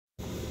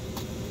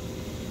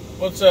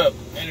What's up,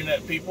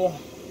 internet people?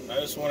 I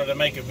just wanted to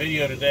make a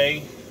video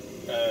today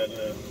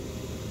to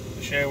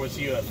share with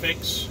you a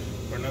fix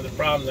for another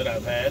problem that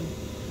I've had,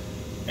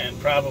 and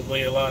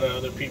probably a lot of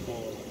other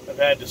people have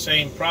had the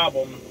same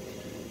problem,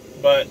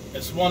 but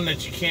it's one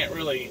that you can't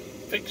really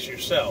fix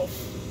yourself.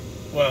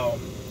 Well,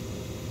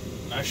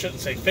 I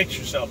shouldn't say fix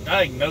yourself,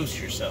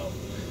 diagnose yourself.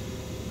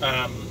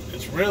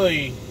 It's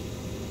really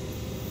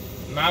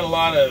not a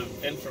lot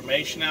of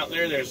information out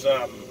there. There's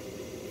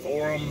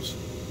forums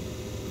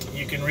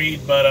you can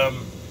read, but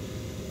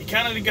you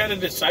kind of got to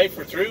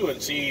decipher through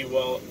and see,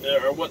 well,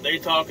 or what they're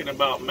talking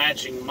about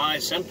matching my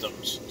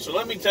symptoms. So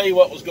let me tell you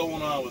what was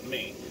going on with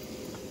me.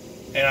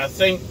 And I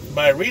think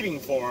by reading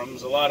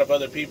forums, a lot of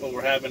other people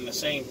were having the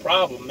same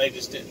problem. They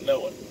just didn't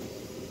know it.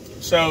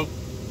 So,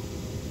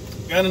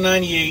 got a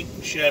 98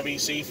 Chevy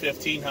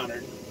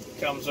C1500.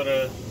 Comes with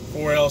a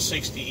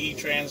 4L60E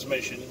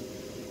transmission.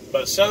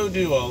 But so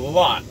do a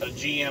lot of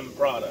GM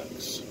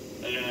products.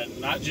 And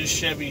not just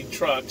Chevy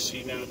trucks,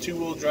 you know,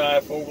 two-wheel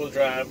drive, four-wheel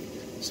drive,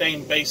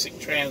 same basic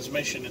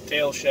transmission, the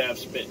tail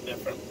shaft's a bit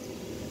different.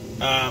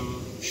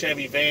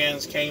 Chevy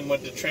vans came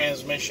with the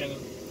transmission,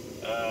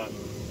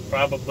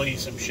 probably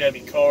some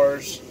Chevy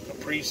cars,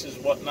 Caprices,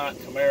 whatnot,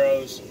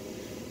 Camaros.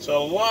 So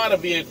a lot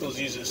of vehicles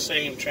use the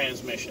same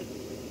transmission.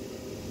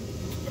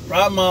 The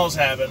problem I was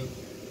having,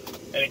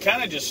 and it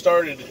kind of just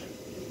started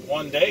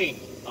one day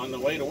on the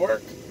way to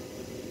work,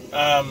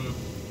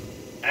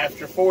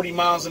 after 40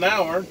 miles an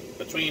hour,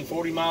 between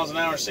 40 miles an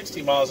hour and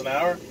 60 miles an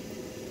hour,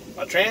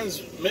 my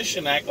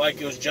transmission acted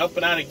like it was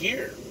jumping out of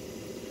gear.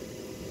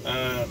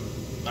 I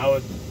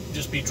would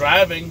just be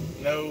driving,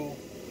 no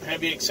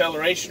heavy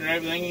acceleration or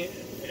everything.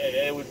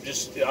 It would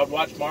just, I'd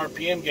watch my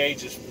RPM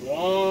gauge just,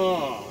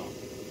 whoa,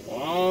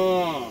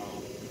 whoa.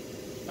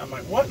 I'm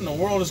like, what in the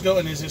world is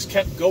going? And it just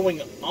kept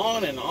going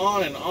on and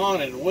on and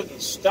on, and it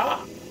wouldn't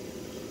stop.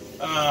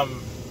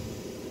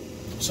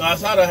 So I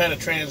thought I had a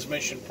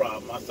transmission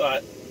problem. I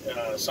thought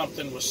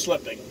something was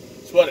slipping.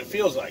 It's what it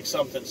feels like,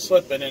 something's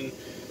slipping. And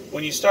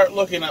when you start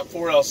looking at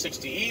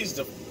 4L60Es,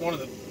 one of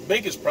the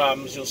biggest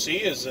problems you'll see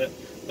is the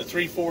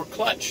 3/4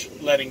 clutch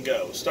letting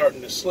go,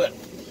 starting to slip.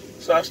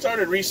 So I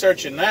started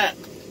researching that,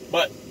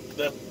 but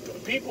the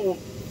people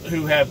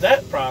who have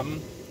that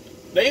problem,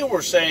 they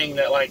were saying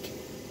that like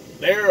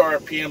their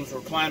RPMs were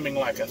climbing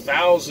like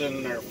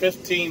 1,000 or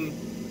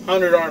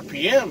 1,500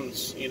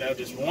 RPMs, you know,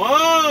 just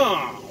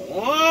wah,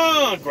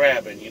 wah,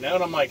 grabbing, you know.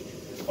 And I'm like,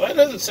 well, that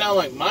doesn't sound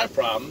like my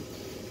problem,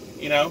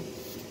 you know.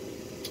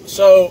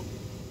 So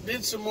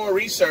did some more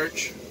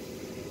research,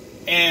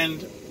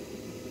 and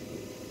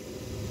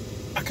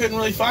I couldn't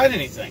really find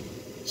anything.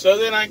 So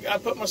then I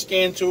put my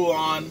scan tool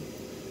on.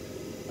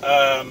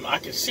 I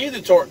could see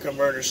the torque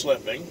converter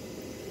slipping,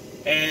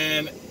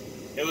 and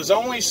it was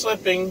only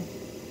slipping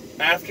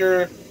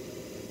after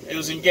it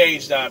was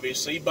engaged,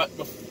 obviously, but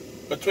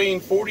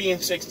between 40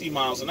 and 60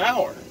 miles an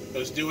hour. It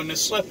was doing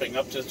this slipping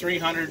up to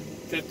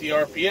 350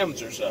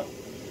 RPMs or so.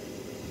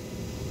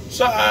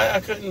 So I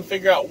couldn't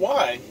figure out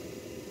why.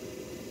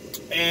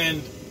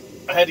 And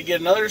I had to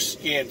get another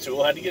scan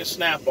tool, I had to get a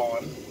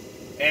snap-on,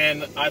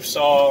 and I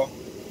saw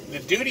the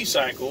duty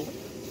cycle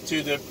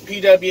to the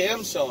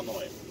PWM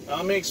solenoid. Now,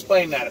 let me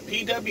explain that. A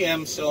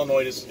PWM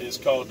solenoid is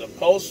called the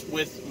pulse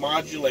width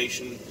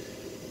modulation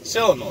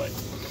solenoid.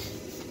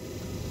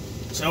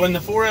 So in the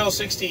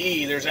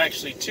 4L60E, there's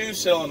actually two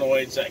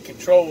solenoids that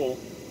control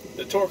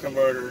the torque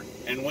converter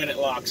and when it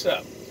locks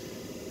up.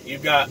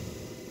 You've got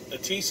the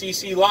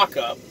TCC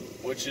lockup,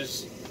 which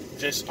is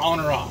just on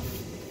or off.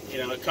 You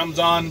know, it comes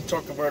on,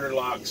 torque converter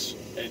locks.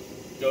 It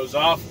goes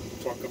off,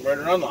 torque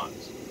converter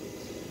unlocks.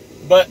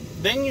 But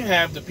then you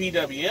have the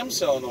PWM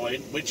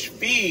solenoid, which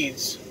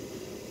feeds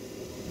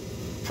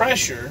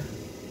pressure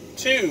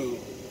to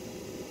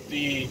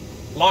the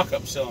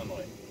lockup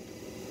solenoid.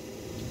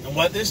 And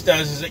what this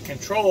does is it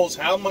controls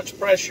how much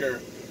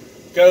pressure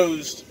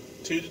goes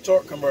to the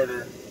torque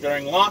converter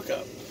during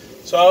lockup.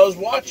 So I was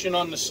watching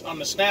on the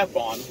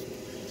snap-on,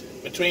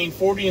 between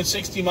 40 and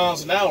 60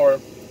 miles an hour,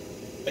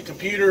 the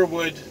computer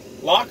would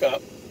lock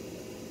up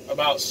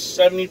about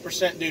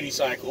 70% duty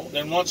cycle.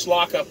 Then once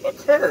lockup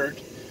occurred,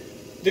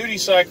 duty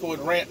cycle would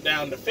ramp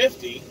down to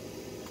 50.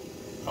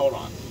 Hold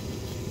on.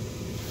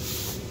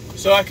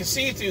 So I could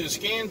see through the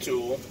scan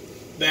tool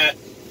that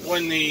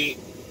when the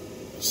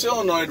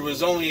solenoid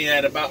was only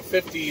at about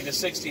 50 to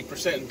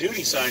 60%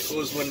 duty cycle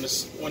is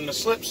when the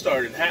slip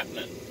started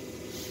happening.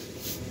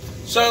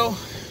 So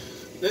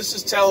this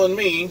is telling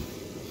me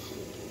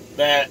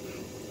that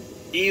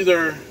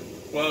either,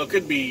 well, it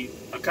could be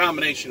a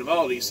combination of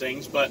all these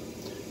things, but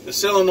the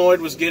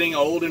solenoid was getting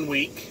old and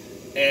weak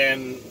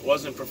and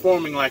wasn't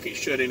performing like it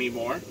should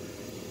anymore,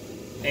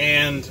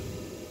 and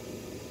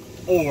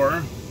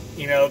or,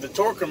 you know, the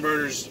torque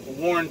converter's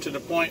worn to the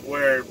point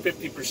where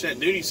 50%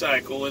 duty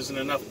cycle isn't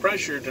enough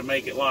pressure to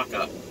make it lock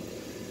up.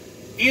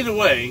 Either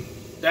way,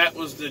 that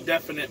was the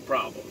definite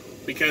problem,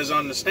 because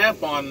on the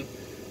snap-on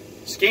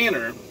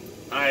scanner,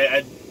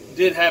 I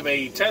did have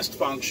a test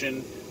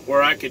function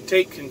where I could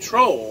take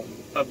control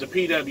of the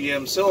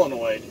PWM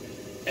solenoid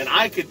and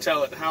I could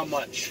tell it how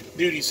much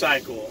duty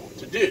cycle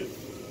to do.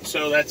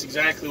 So that's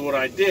exactly what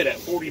I did. At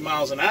 40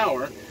 miles an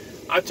hour,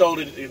 I told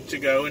it to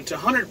go into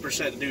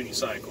 100% duty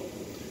cycle.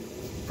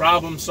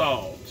 Problem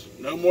solved.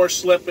 No more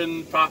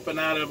slipping, popping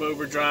out of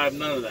overdrive,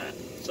 none of that.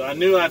 So I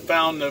knew I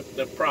found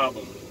the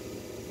problem.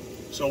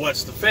 So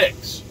what's the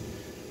fix?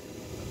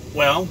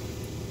 Well,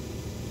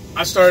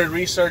 I started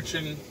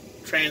researching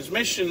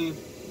transmission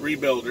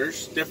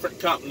rebuilders, different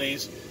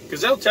companies,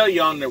 because they'll tell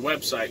you on their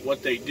website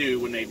what they do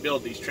when they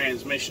build these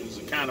transmissions,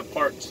 the kind of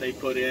parts they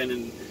put in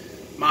and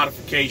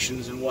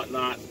modifications and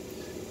whatnot.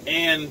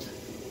 And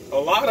a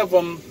lot of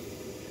them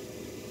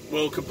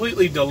will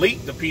completely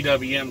delete the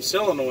PWM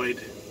solenoid.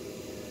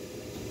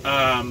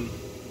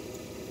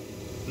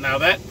 Now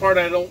that part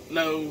I don't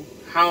know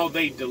how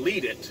they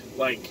delete it.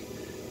 Like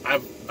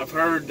I've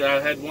heard, I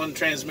had one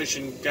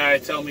transmission guy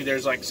tell me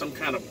there's like some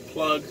kind of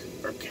plug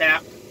or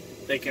cap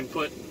they can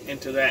put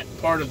into that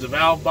part of the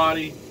valve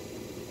body.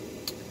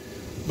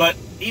 But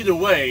either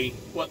way,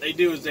 what they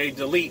do is they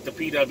delete the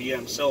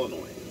PWM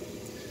solenoid.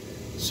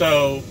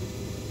 So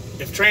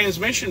if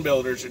transmission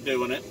builders are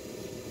doing it,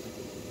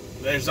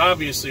 there's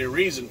obviously a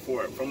reason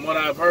for it. From what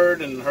I've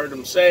heard and heard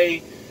them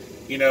say,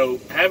 you know,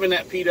 having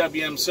that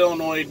PWM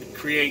solenoid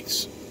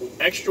creates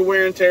extra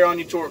wear and tear on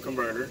your torque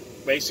converter,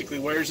 basically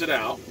wears it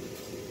out.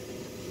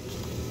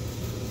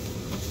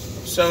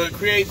 So it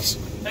creates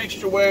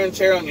extra wear and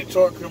tear on your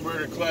torque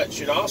converter clutch.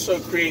 It also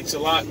creates a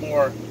lot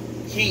more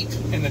heat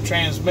in the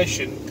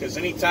transmission, because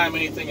anytime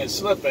anything is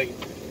slipping,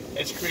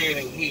 it's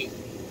creating heat.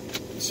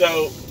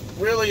 So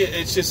really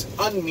it's just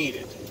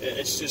unneeded.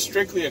 It's just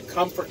strictly a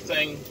comfort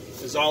thing,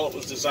 is all it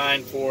was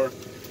designed for.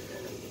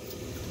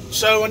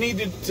 So I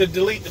needed to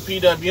delete the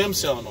PWM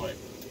solenoid.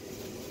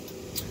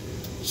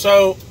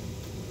 So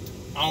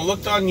I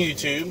looked on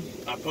YouTube,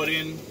 I put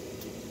in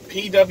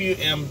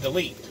PWM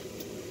Delete,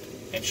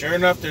 and sure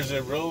enough there's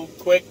a real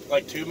quick,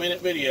 like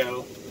 2-minute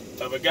video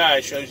of a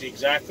guy shows you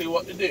exactly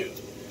what to do.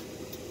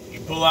 You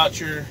pull out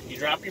you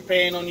drop your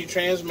pan on your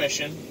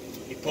transmission,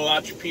 you pull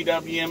out your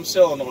PWM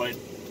solenoid,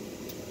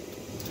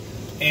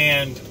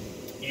 and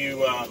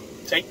you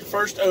take the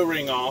first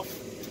O-ring off.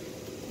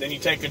 Then you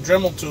take a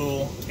Dremel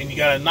tool and you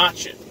got to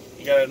notch it.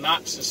 You got to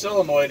notch the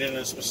solenoid in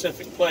a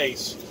specific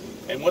place.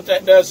 And what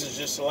that does is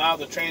just allow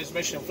the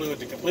transmission fluid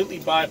to completely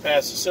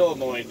bypass the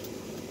solenoid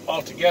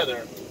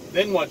altogether.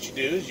 Then what you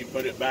do is you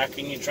put it back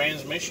in your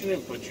transmission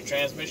and put your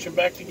transmission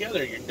back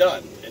together. You're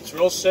done. It's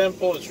real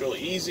simple. It's real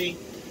easy.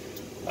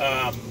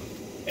 And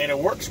it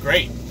works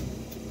great.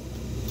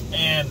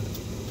 And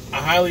I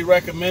highly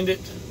recommend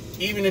it,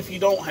 even if you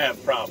don't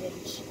have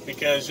problems,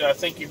 because I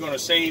think you're going to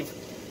save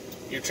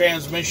your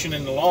transmission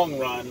in the long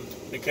run,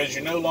 because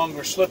you're no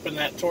longer slipping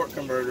that torque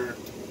converter.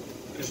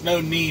 There's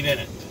no need in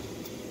it.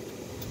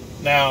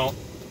 Now,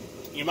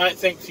 you might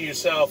think to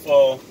yourself,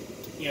 well,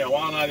 you know,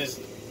 why not just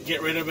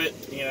get rid of it,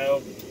 you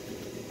know,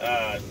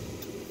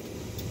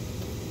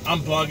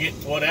 unplug it,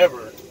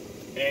 whatever.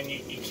 And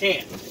you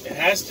can't. It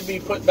has to be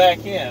put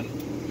back in,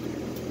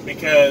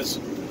 because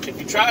if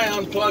you try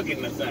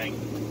unplugging the thing,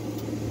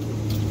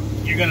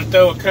 you're going to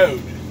throw a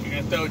code. You're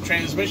going to throw a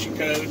transmission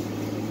code.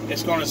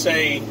 It's going to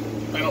say,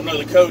 I don't know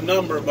the code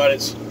number, but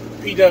it's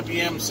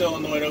PWM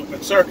solenoid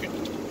open circuit.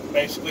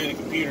 Basically,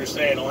 the computer's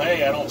saying, oh,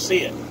 hey, I don't see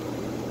it.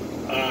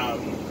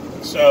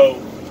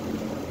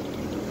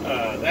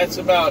 That's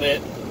about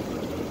it.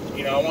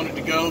 You know, I wanted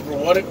to go over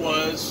what it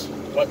was,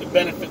 what the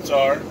benefits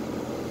are,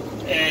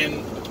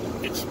 and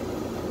it's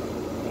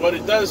what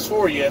it does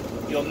for you.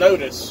 You'll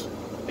notice,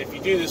 if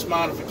you do this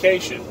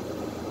modification,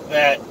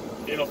 that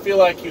it'll feel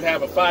like you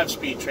have a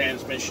 5-speed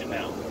transmission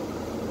now.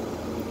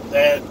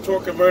 That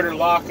torque converter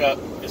lockup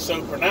is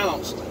so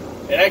pronounced,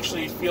 it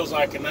actually feels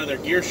like another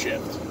gear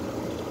shift.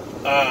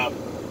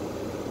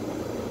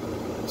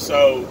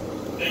 So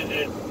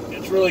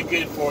it's really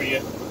good for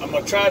you. I'm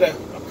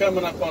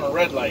coming up on a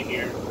red light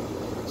here,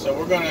 so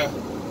I'm gonna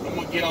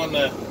get on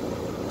the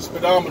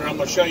speedometer. I'm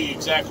gonna show you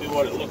exactly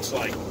what it looks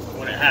like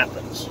when it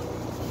happens.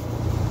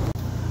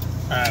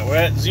 Alright, we're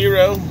at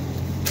 0.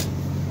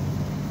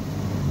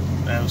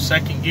 That was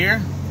second gear.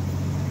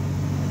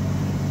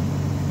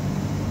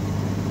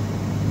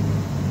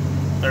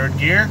 Third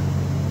gear.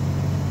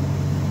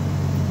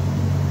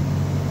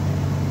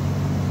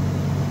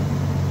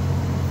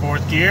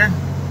 Fourth gear.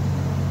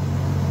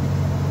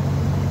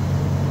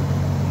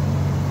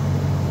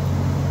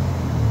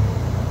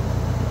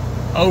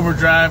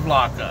 Overdrive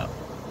lockup.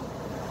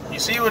 You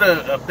see what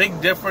a big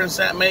difference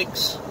that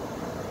makes?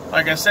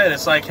 Like I said,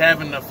 it's like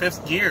having a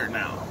 5th gear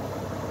now.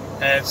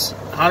 And it's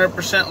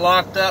 100%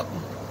 locked up.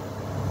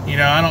 You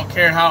know, I don't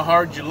care how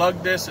hard you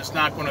lug this, it's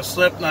not going to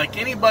slip. Like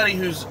anybody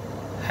who's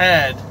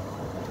had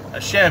a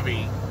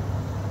Chevy,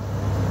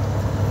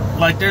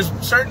 like there's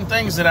certain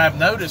things that I've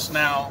noticed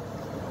now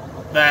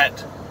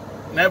that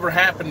never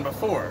happened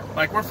before.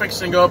 Like we're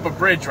fixing to go up a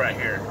bridge right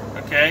here,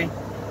 okay?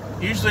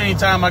 Usually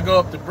anytime I go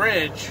up the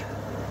bridge,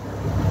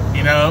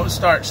 you know, it would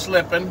start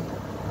slipping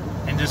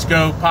and just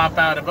go pop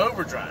out of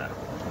overdrive.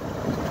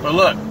 But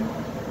look,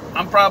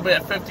 I'm probably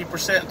at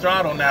 50%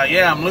 throttle now.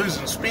 Yeah, I'm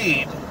losing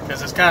speed,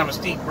 because it's kind of a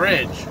steep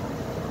bridge.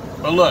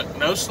 But look,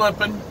 no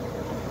slipping.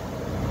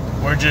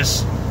 We're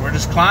just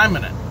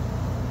climbing it.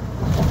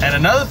 And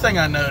another thing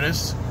I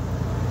noticed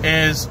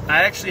is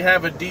I actually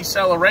have a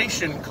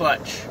deceleration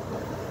clutch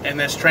in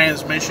this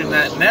transmission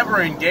that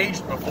never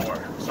engaged before.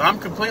 So I'm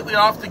completely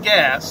off the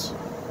gas,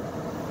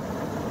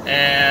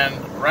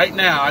 and right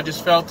now I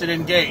just felt it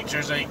engage.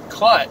 There's a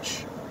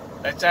clutch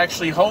that's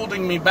actually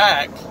holding me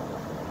back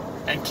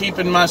and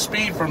keeping my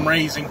speed from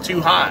raising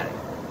too high.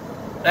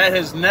 That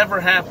has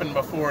never happened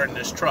before in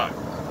this truck.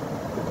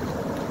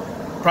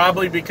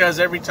 Probably because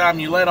every time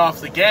you let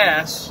off the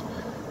gas,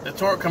 the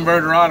torque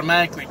converter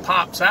automatically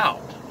pops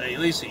out. At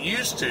least it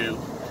used to.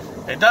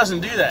 It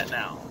doesn't do that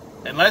now.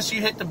 Unless you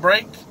hit the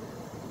brake,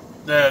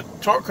 the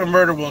torque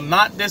converter will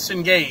not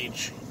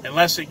disengage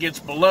unless it gets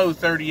below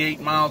 38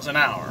 miles an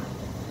hour.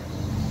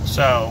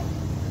 So,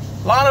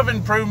 a lot of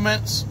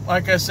improvements.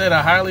 Like I said,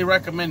 I highly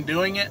recommend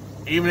doing it.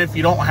 Even if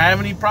you don't have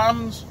any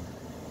problems,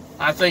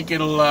 I think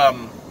it'll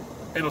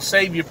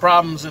save you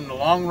problems in the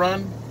long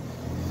run.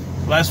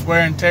 Less wear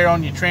and tear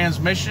on your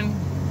transmission.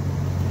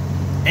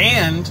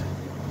 And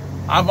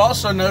I've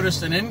also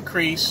noticed an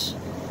increase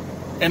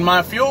in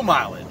my fuel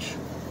mileage.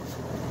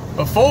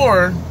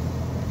 Before,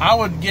 I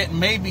would get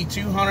maybe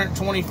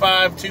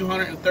 225,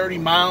 230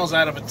 miles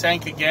out of a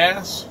tank of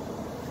gas.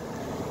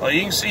 Well,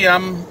 you can see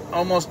I'm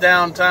almost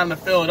down, time to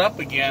fill it up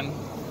again.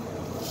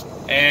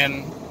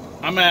 And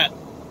I'm at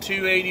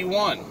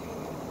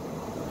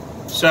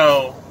 281.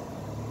 So,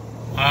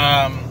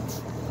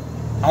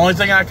 the only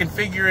thing I can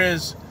figure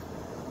is,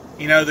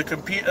 you know,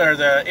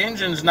 the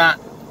engine's not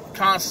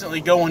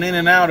constantly going in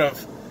and out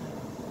of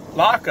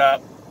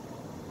lockup,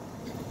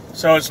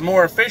 so it's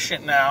more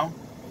efficient now,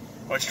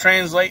 which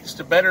translates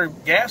to better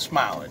gas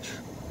mileage.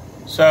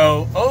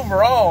 So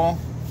overall,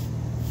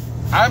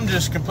 I'm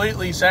just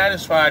completely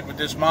satisfied with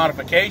this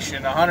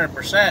modification,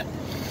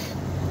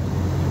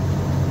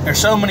 100%. There's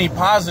so many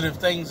positive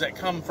things that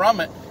come from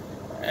it,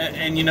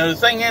 and you know, the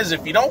thing is,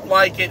 if you don't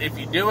like it, if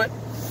you do it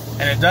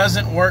and it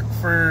doesn't work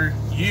for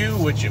you,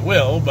 which it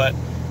will, but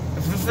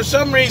if for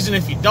some reason,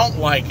 if you don't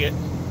like it,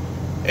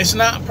 it's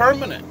not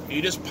permanent.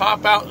 You just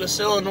pop out the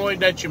solenoid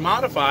that you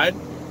modified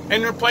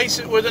and replace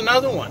it with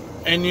another one,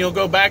 and you'll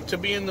go back to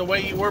being the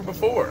way you were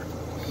before.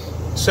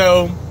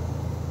 So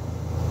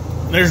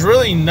there's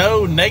really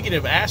no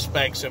negative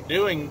aspects of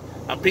doing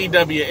a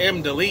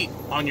PWM delete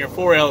on your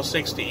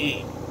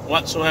 4L60E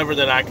whatsoever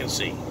that I can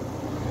see.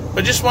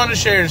 But just wanted to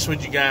share this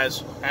with you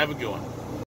guys. Have a good one.